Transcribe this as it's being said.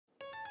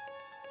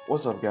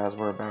What's up, guys?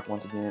 We're back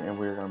once again, and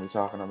we're going to be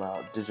talking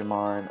about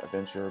Digimon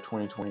Adventure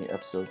 2020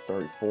 episode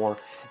 34.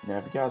 Now,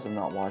 if you guys have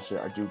not watched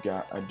it, I do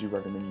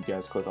recommend you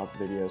guys click off the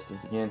video,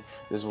 since again,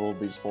 this will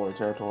be spoiler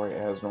territory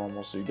as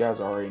normal. So you guys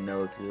already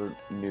know, if you're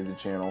new to the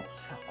channel,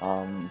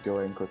 go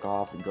ahead and click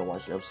off and go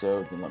watch the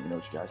episode, and let me know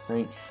what you guys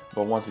think.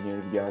 But once again,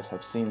 if you guys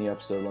have seen the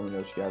episode, let me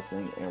know what you guys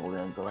think, and we're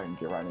going to go ahead and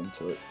get right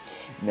into it.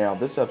 Now,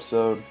 this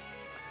episode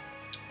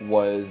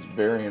was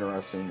very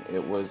interesting.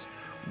 It was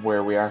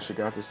where we actually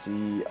got to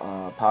see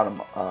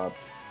Gatomon.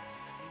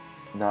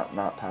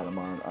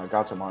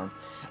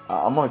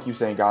 I'm gonna keep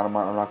saying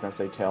Gatomon. I'm not gonna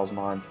say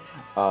Tailsmon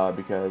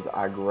because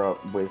I grew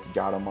up with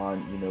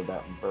Gatomon, you know,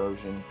 that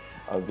version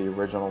of the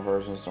original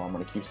version. So I'm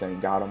gonna keep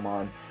saying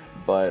Gatomon.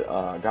 But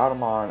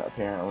Gatomon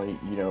apparently,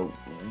 you know,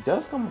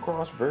 does come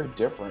across very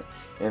different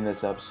in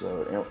this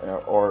episode,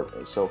 or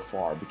so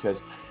far,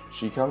 because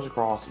she comes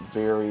across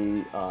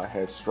very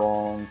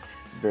headstrong,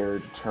 very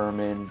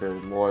determined, very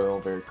loyal,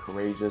 very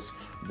courageous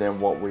than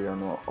what we are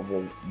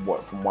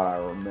from what I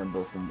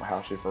remember from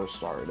how she first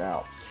started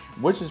out,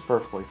 which is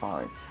perfectly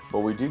fine.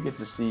 But we do get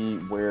to see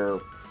where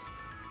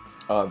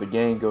the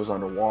gang goes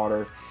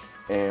underwater,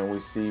 and we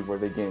see where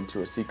they get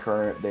into a sea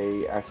current.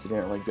 They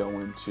accidentally go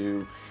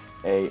into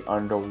a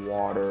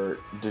underwater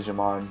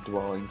Digimon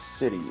dwelling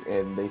city,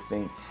 and they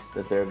think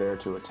that they're there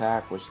to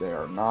attack, which they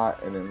are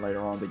not. And then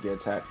later on they get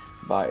attacked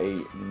by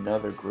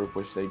another group,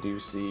 which they do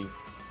see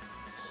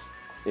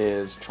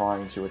is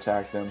trying to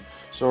attack them.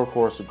 So of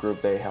course the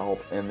group, they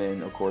help, and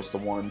then of course the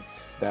one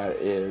that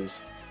is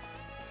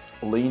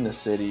leading the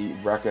city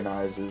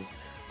recognizes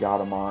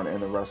Gatomon and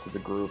the rest of the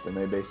group, and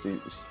they basically,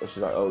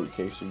 she's like, oh,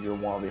 okay, so you're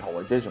one of the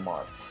Holy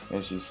Digimon?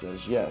 And she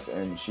says yes,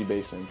 and she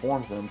basically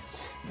informs them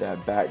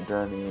that back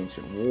during the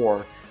ancient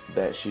war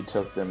that she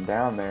took them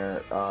down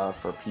there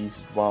for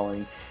peace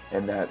dwelling,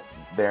 and that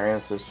their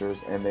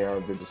ancestors, and they are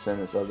the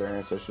descendants of their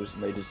ancestors,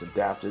 and they just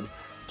adapted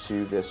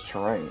to this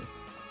terrain.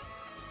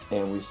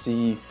 And we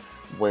see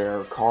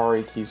where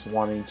Kari keeps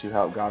wanting to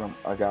help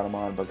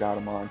Gatomon, but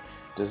Gatomon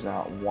does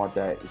not want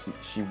that.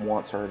 She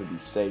wants her to be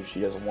safe. She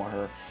doesn't want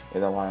her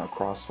in the line of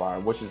crossfire,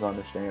 which is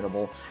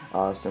understandable,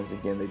 since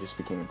again they just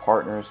became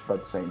partners. But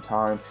at the same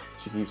time,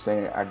 she keeps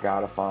saying, I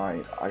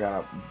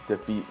gotta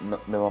defeat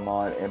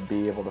Millimon and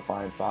be able to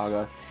find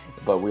Faga.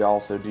 But we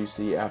also do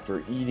see,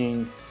 after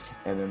eating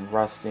and then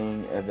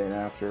resting, and then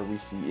after, we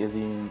see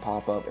Izzy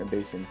pop up and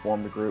basically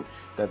inform the group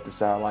that the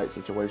satellite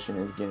situation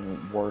is getting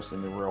worse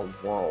in the real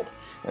world.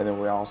 And then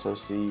we also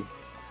see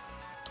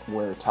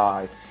where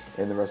Ty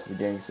and the rest of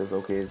the gang says,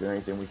 okay, is there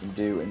anything we can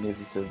do? And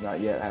Izzy says, not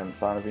yet, I haven't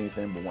thought of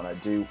anything, but when I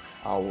do,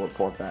 I'll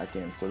report back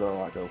in. So they're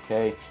like,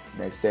 okay.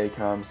 Next day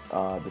comes,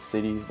 the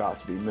city is about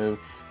to be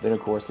moved. Then of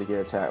course they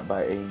get attacked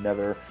by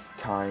another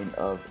kind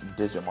of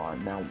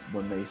Digimon. Now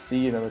when they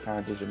see another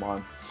kind of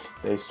Digimon,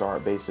 they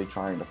start basically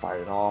trying to fight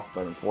it off,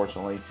 but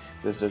unfortunately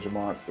this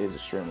Digimon is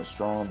extremely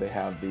strong. They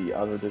have the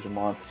other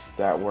Digimon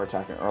that were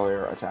attacking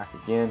earlier attack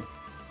again.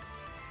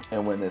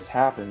 And when this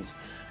happens,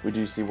 we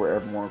do see where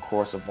everyone, of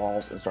course,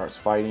 evolves and starts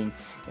fighting.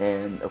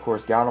 And of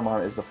course,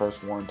 Gatomon is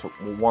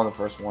one of the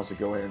first ones to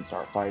go ahead and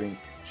start fighting.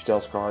 She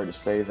tells Kari to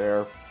stay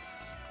there.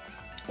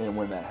 And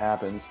when that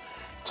happens,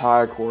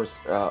 Tai, of course,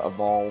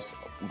 evolves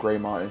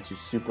Greymon into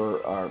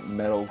Super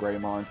Metal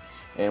Greymon.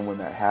 And when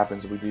that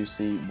happens, we do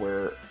see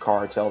where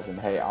Kari tells him,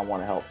 hey, I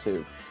want to help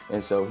too.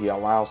 And so he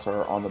allows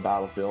her on the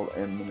battlefield.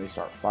 And when they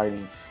start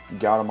fighting,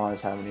 Gatomon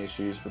is having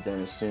issues. But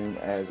then as soon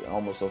as it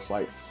almost looks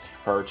like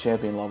her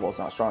champion level is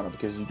not strong enough,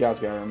 because you guys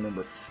got to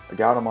remember,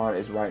 Gatomon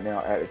is right now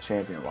at a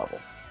champion level,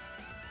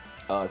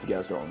 if you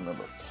guys don't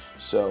remember.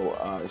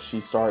 So she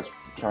starts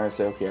trying to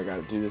say, okay, I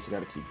got to do this, I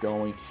got to keep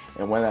going.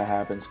 And when that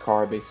happens,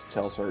 Kari basically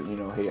tells her, you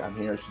know, hey, I'm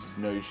here. She says,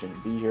 no, you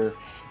shouldn't be here.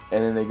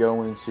 And then they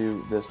go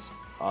into this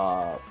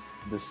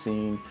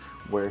scene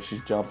where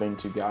she's jumping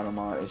to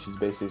Gatomon, and she's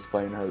basically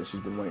explaining to her that she's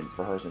been waiting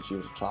for her since she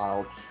was a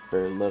child,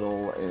 very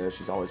little, and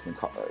she's always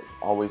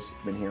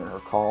been hearing her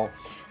call.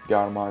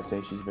 Gatomon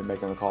saying she's been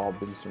making the call,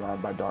 been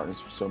surrounded by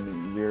darkness for so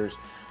many years.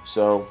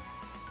 So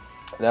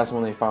that's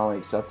when they finally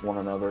accept one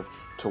another,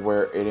 to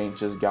where it ain't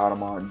just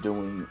Gatomon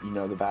doing, you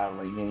know, the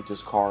battling. It ain't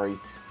just Kari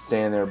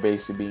standing there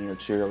basically being a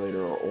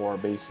cheerleader, or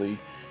basically,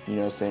 you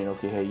know, saying,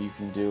 okay, hey, you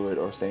can do it,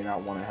 or saying, I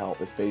want to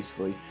help. It's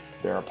basically,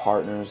 they're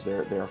partners.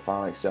 They're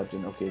finally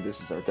accepting, okay,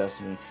 this is our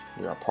destiny.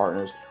 We are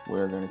partners.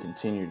 We're going to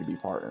continue to be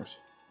partners.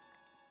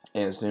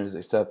 And as soon as they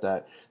accept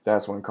that,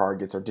 that's when Kari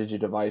gets her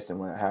Digi-Device, and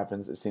when it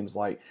happens, it seems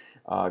like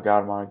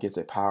Gatomon gets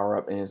a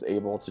power-up and is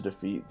able to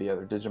defeat the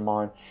other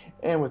Digimon.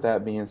 And with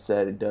that being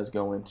said, it does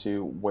go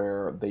into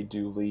where they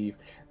do leave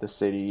the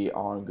city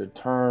on good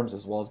terms,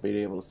 as well as being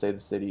able to save the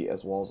city,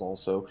 as well as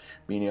also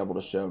being able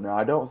to show. Now,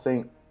 I don't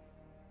think...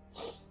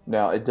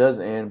 Now, it does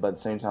end, but at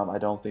the same time, I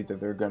don't think that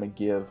they're going to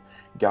give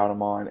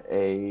Gatomon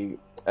a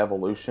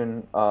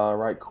evolution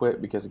right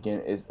quick, because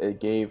again, they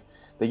gave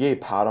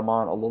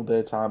Patamon a little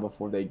bit of time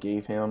before they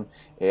gave him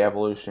a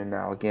evolution.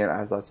 Now, again,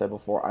 as I said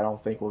before, I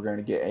don't think we're going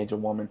to get Angel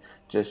Woman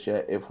just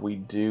yet. If we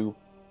do,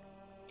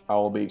 I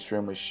will be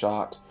extremely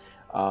shocked.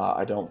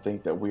 I don't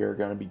think that we are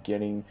going to be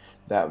getting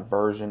that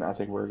version. I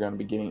think we're going to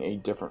be getting a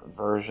different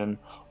version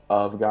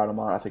of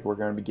Gatomon. I think we're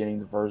going to be getting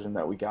the version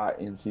that we got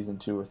in season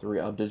 2 or 3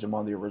 of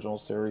Digimon, the original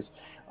series.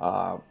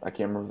 I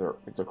can't remember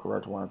the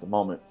correct one at the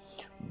moment,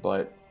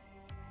 but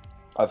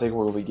I think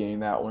we'll be getting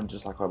that one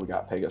just like we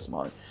got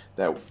Pegasusmon,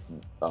 that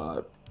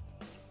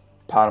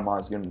Patamon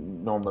is going to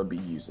normally be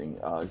using,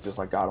 just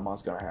like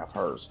Gatomon's going to have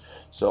hers.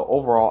 So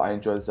overall, I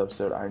enjoyed this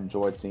episode. I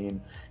enjoyed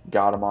seeing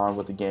Gatomon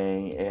with the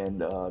gang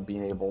and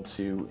being able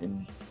to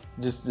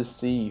just to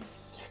see,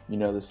 you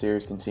know, the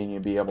series continue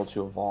to be able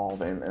to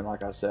evolve. And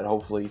like I said,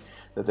 hopefully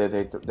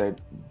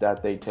that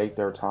they take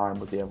their time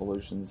with the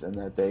evolutions, and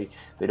that they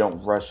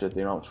don't rush it.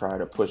 They don't try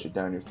to push it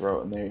down your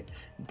throat, and they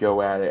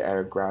go at it at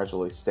a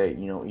gradually state.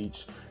 You know,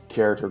 each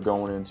character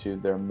going into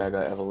their mega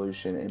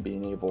evolution and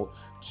being able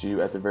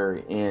to, at the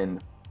very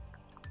end,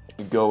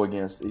 go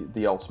against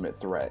the ultimate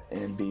threat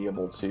and be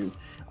able to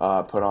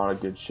put on a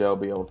good show,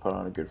 be able to put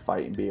on a good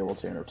fight, and be able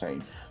to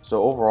entertain.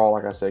 So overall,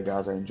 like I said,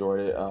 guys, I enjoyed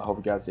it. Hope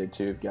you guys did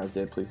too. If you guys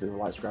did, please leave a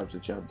like, subscribe to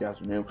the channel if you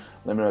guys are new.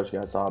 Let me know what you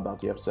guys thought about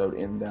the episode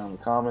down in the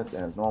comments.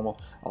 And as normal,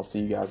 I'll see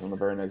you guys on the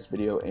very next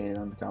video and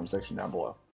in the comment section down below.